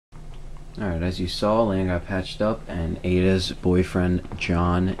Alright, as you saw, Lane got patched up and Ada's boyfriend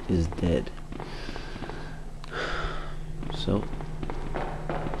John is dead. So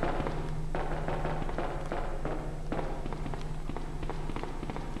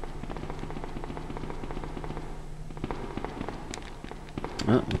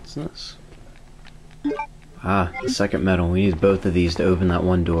oh, what's this? Ah, the second metal. We need both of these to open that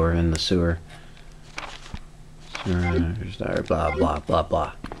one door in the sewer. Blah blah blah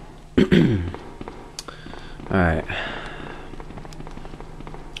blah. Alright.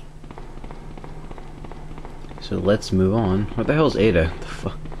 So let's move on. What the hell is Ada? What the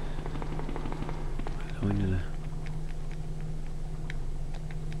fuck? I need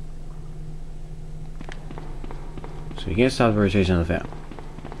to... So you can't stop the rotation of the fan.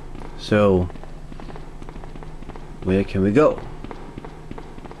 So where can we go?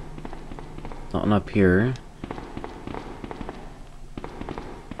 Nothing up here.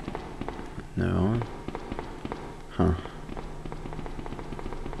 No. Huh.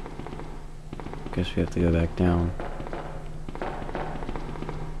 Guess we have to go back down.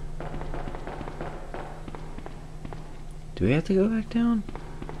 Do we have to go back down?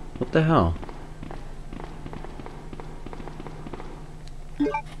 What the hell?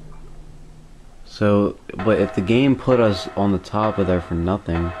 So, but if the game put us on the top of there for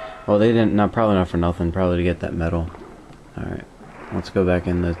nothing, well, they didn't. Not probably not for nothing. Probably to get that metal. All right, let's go back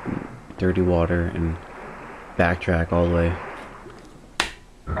in the dirty water and backtrack all the way.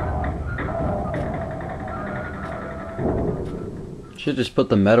 Should just put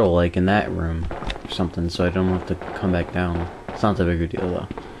the metal like in that room or something, so I don't have to come back down. It's not that big a deal though.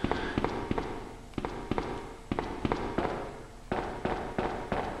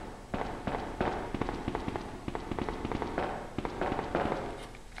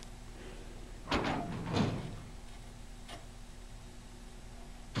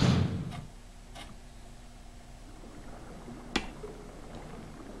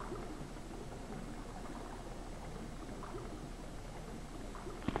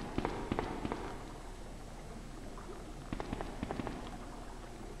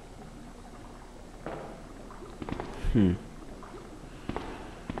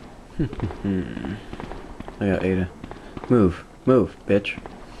 I got Ada. Move. Move, bitch.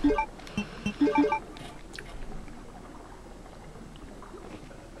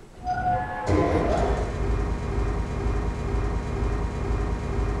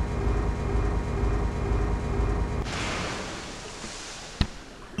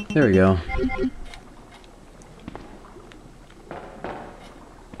 There we go.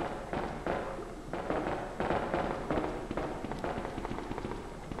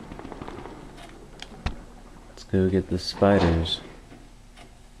 Go get the spiders.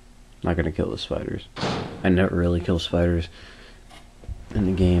 Not gonna kill the spiders. I never really kill spiders in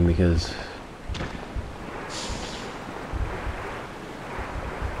the game because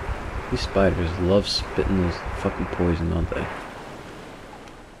these spiders love spitting this fucking poison, don't they?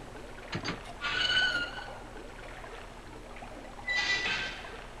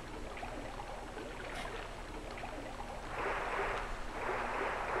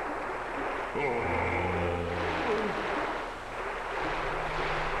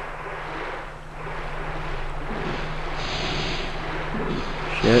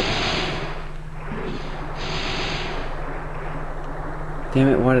 Shit. Damn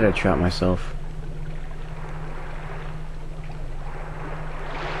it, why did I trap myself?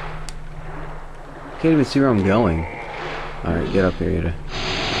 Can't even see where I'm going. Alright, get up here, Ada.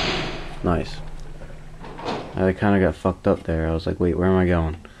 Nice. I kinda got fucked up there. I was like, wait, where am I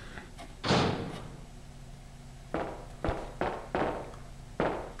going?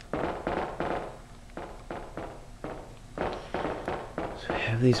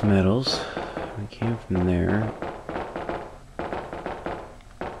 These metals. We came from there.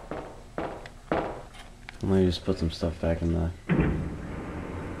 Let me just put some stuff back in the...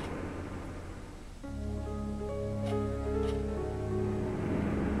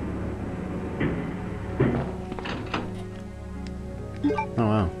 Oh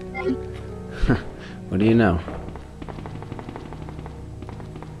wow. What do you know?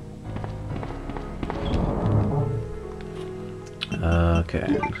 Okay,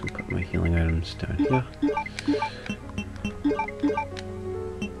 I'm just gonna put my healing items down here.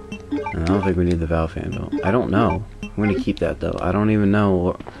 And I don't think we need the valve handle. I don't know. I'm gonna keep that though. I don't even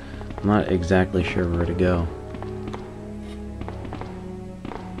know. I'm not exactly sure where to go.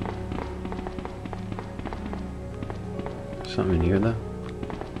 Something in here though?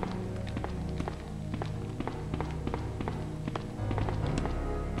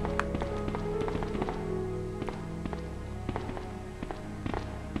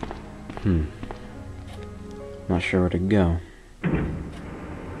 Not sure where to go.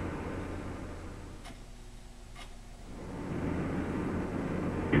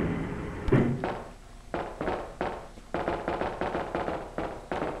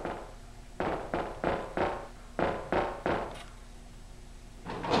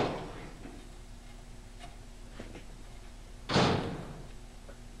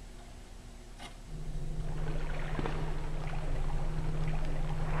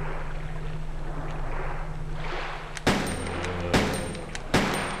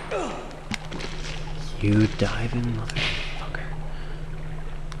 You diving motherfucker.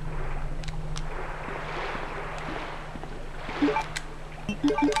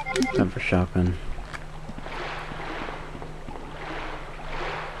 Time for shotgun.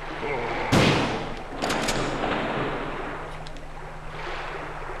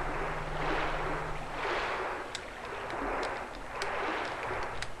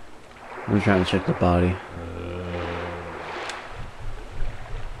 I'm trying to check the body.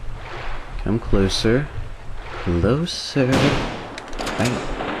 Come closer. Closer. Bang.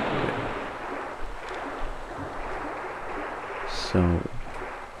 So,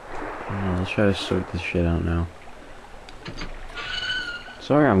 let's try to sort this shit out now.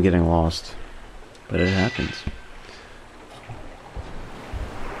 Sorry I'm getting lost, but it happens.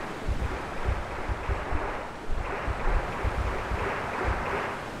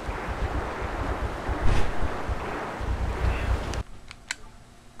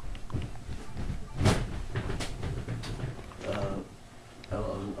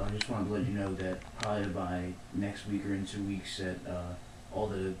 I just wanted to let you know that probably by next week or in 2 weeks that all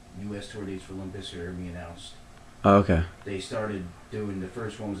the U.S. tour dates for Limp Bizkit are being announced. Oh, okay. They started doing, the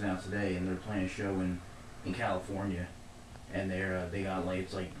first one was announced today, and they're playing a show in California, and they got like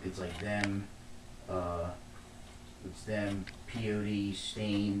it's like them, it's them, POD,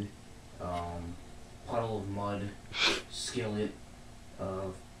 Stained, Puddle of Mud, Skillet,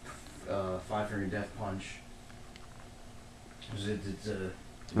 Five Finger Death Punch.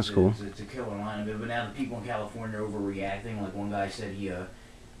 That's cool. It's a killer line of it, but now the people in California are overreacting. Like one guy said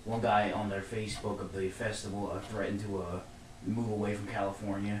one guy on their Facebook of the festival threatened to move away from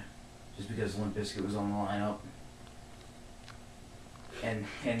California just because Limp Bizkit was on the lineup. And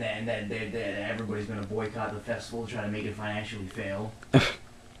that everybody's going to boycott the festival, try to make it financially fail. I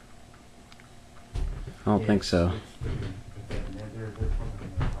don't think so.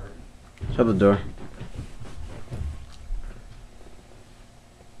 Shut the door.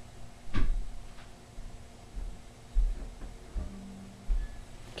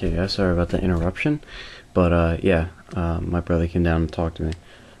 Okay guys, sorry about the interruption, but yeah, my brother came down and talked to me.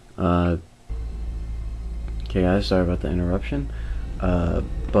 Okay guys, sorry about the interruption,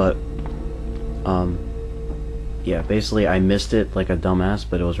 but yeah, basically I missed it like a dumbass,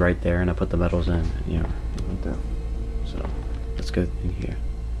 but it was right there and I put the medals in, and yeah, it went through. So, let's go in here.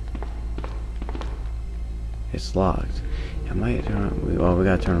 It's locked. I might turn on, well, we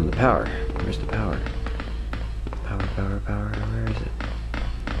gotta turn on the power. Where's the power? Power, where is it?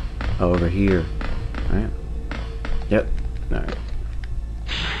 Oh, over here. Alright. Yep. Alright.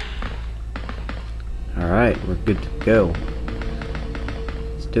 Alright, we're good to go.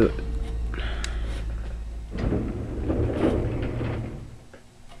 Let's do it.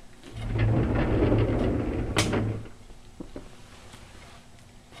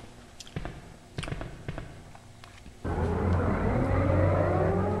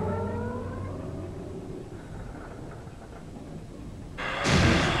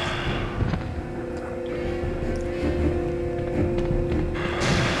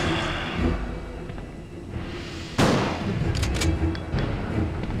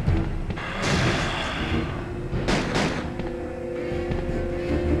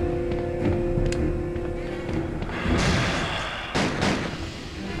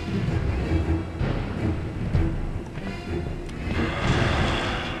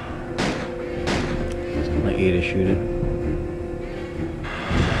 To shoot it.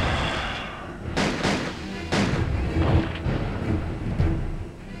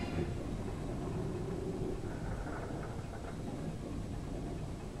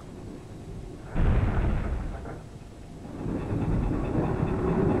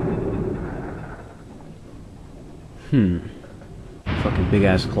 Fucking big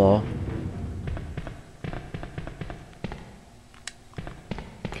ass claw.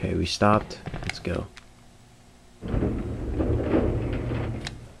 Okay, we stopped. Let's go.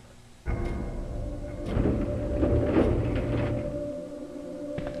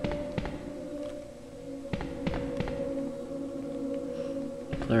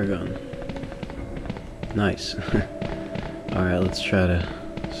 Flare gun. Nice. Alright, let's try to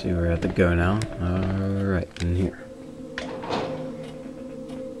See where I have to go now. Alright, in here.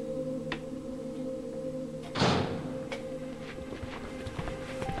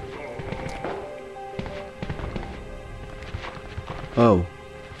 Oh.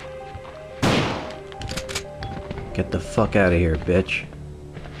 Get the fuck out of here, bitch.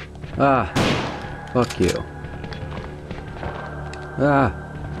 Ah. Fuck you. Ah.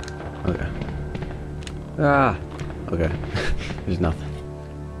 Okay. Ah. Okay. There's nothing.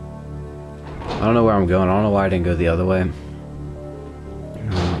 I don't know where I'm going. I don't know why I didn't go the other way.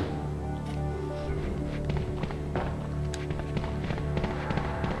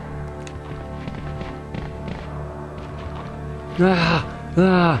 Ah!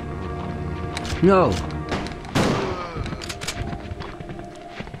 Ah! No!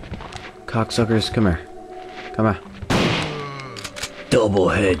 Cocksuckers, come here. Come on. Double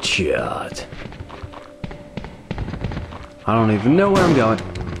headshot. I don't even know where I'm going.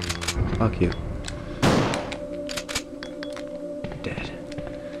 Fuck you. Dead.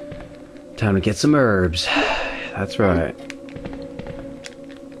 Time to get some herbs. That's right.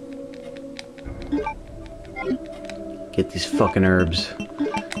 Get these fucking herbs.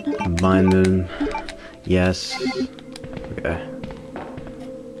 Combine them. Yes. Okay.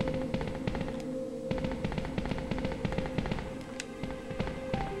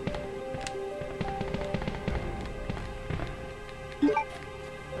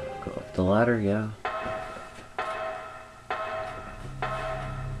 Go up the ladder, yeah.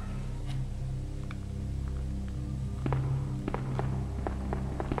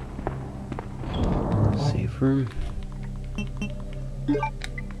 Safe room.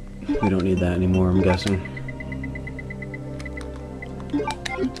 We don't need that anymore, I'm guessing.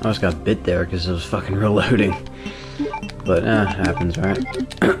 I just got bit there because it was fucking reloading. But, it happens, right?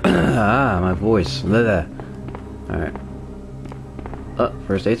 Ah, my voice. Alright.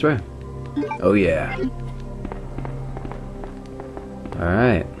 First aid spray. Oh, yeah.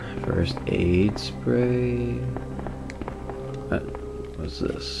 Alright. First aid spray. What's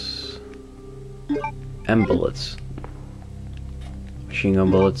this? M bullets. Machine gun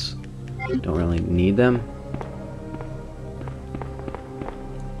bullets. Don't really need them.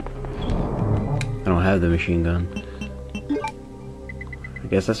 I don't have the machine gun. I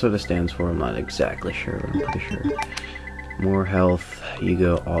guess that's what it stands for. I'm not exactly sure, but I'm pretty sure. More health. You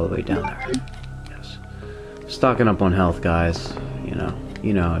go all the way down there. Yes. Stocking up on health, guys.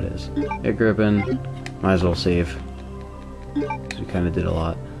 You know how it is. Hit gripping. Might as well save. Because we kind of did a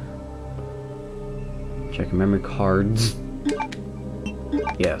lot. Checking memory cards.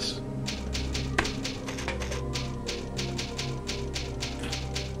 Yes.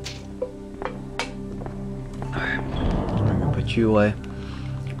 Alright. I'm gonna put you away.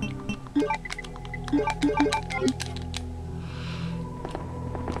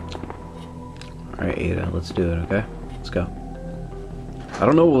 Alright, Ada, let's do it, okay? Let's go. I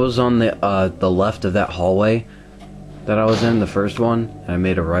don't know what was on the left of that hallway that I was in, the first one, and I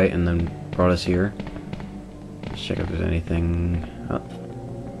made a right and then brought us here. Let's check if there's anything.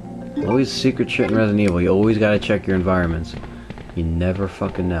 Always secret shit in Resident Evil. You always gotta check your environments. You never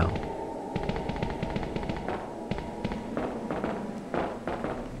fucking know.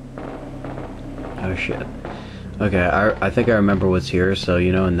 Oh shit. Okay, I think I remember what's here. So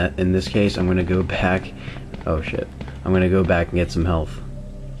in this case, I'm gonna go back. Oh shit. I'm gonna go back and get some health.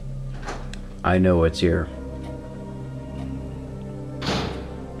 I know what's here.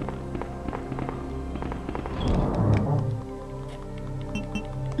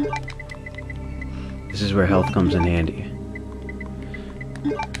 This is where health comes in handy.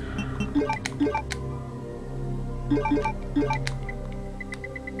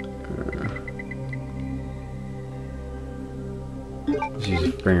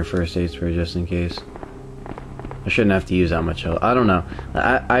 Let's bring a first aid spray just in case. I shouldn't have to use that much health. I don't know.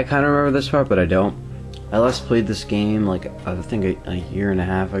 I kind of remember this part, but I don't. I last played this game like I think a year and a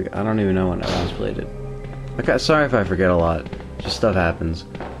half ago. I don't even know when I last played it. Okay, sorry if I forget a lot. Just stuff happens.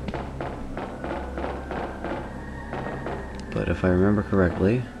 But if I remember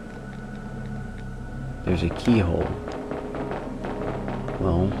correctly, there's a keyhole.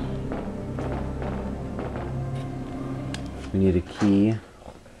 Well, we need a key to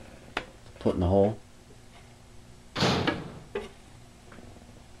put in the hole.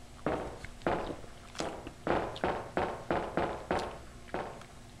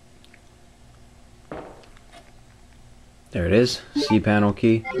 There it is, C panel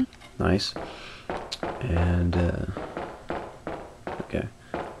key. Nice. And okay,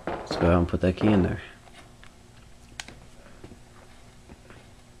 let's go out and put that key in there.